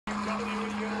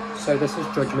So this is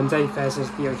Judgment Day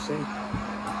versus the OC.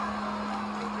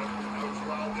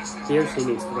 The OC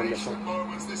needs to win this one.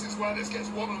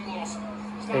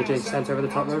 AJ sent over the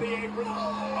top rope.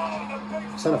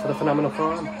 Sent up for the phenomenal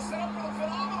forearm.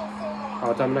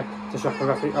 Oh, Dominic, distract the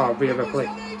referee. Oh, Rhea Ripley.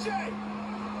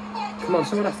 Come on,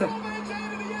 someone has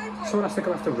to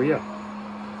go after Rhea.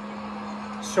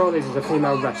 Surely this is a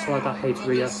female wrestler that hates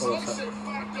Rhea also.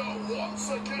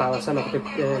 Balor sent up a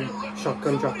big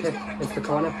shotgun drop kick into the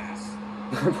corner.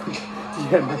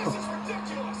 Yeah, no.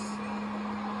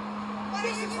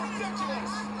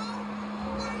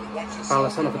 Balor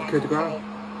sent up at the coup de grace.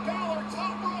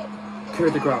 Coup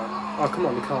de grace. Oh, come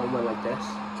on, we can't win like this.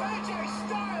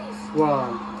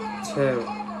 1, 2,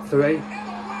 3.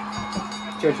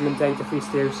 Judgment Day defeats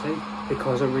the OC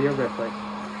because of Rhea Ripley.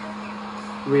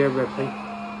 Rhea Ripley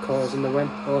causing the win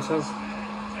also.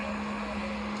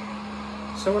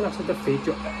 Someone has to defeat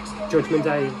Judgment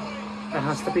Day. It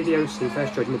has to be the OC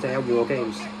versus Judgment Day at War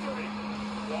Games,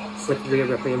 with Rhea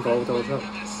Ripley involved also. It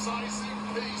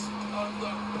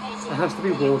has to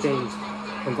be War Games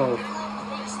involved.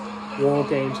 War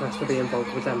Games has to be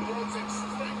involved with them.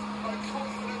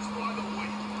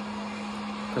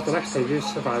 Because the next stage is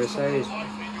Survivor Series,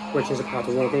 which is a part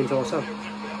of War Games also.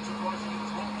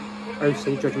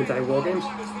 OC Judgment Day War Games.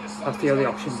 That's the only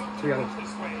option, to be honest,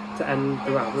 to end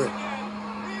the rivalry.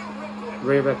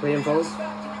 Rhea Ripley involved.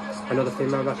 Another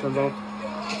female wrestler involved.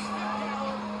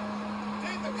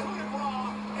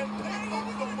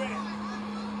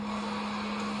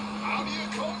 How do you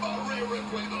combat Rhea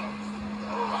Ripley though?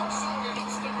 I'm certainly not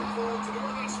stepping forward to do it,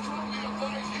 and I strongly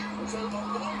advise you to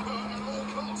avoid her at all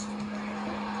costs.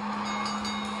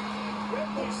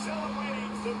 Ripley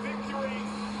celebrating the victory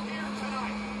here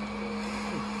tonight.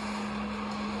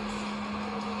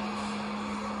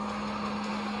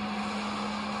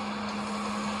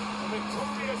 The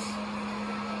victorious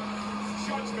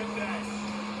Judgment Day.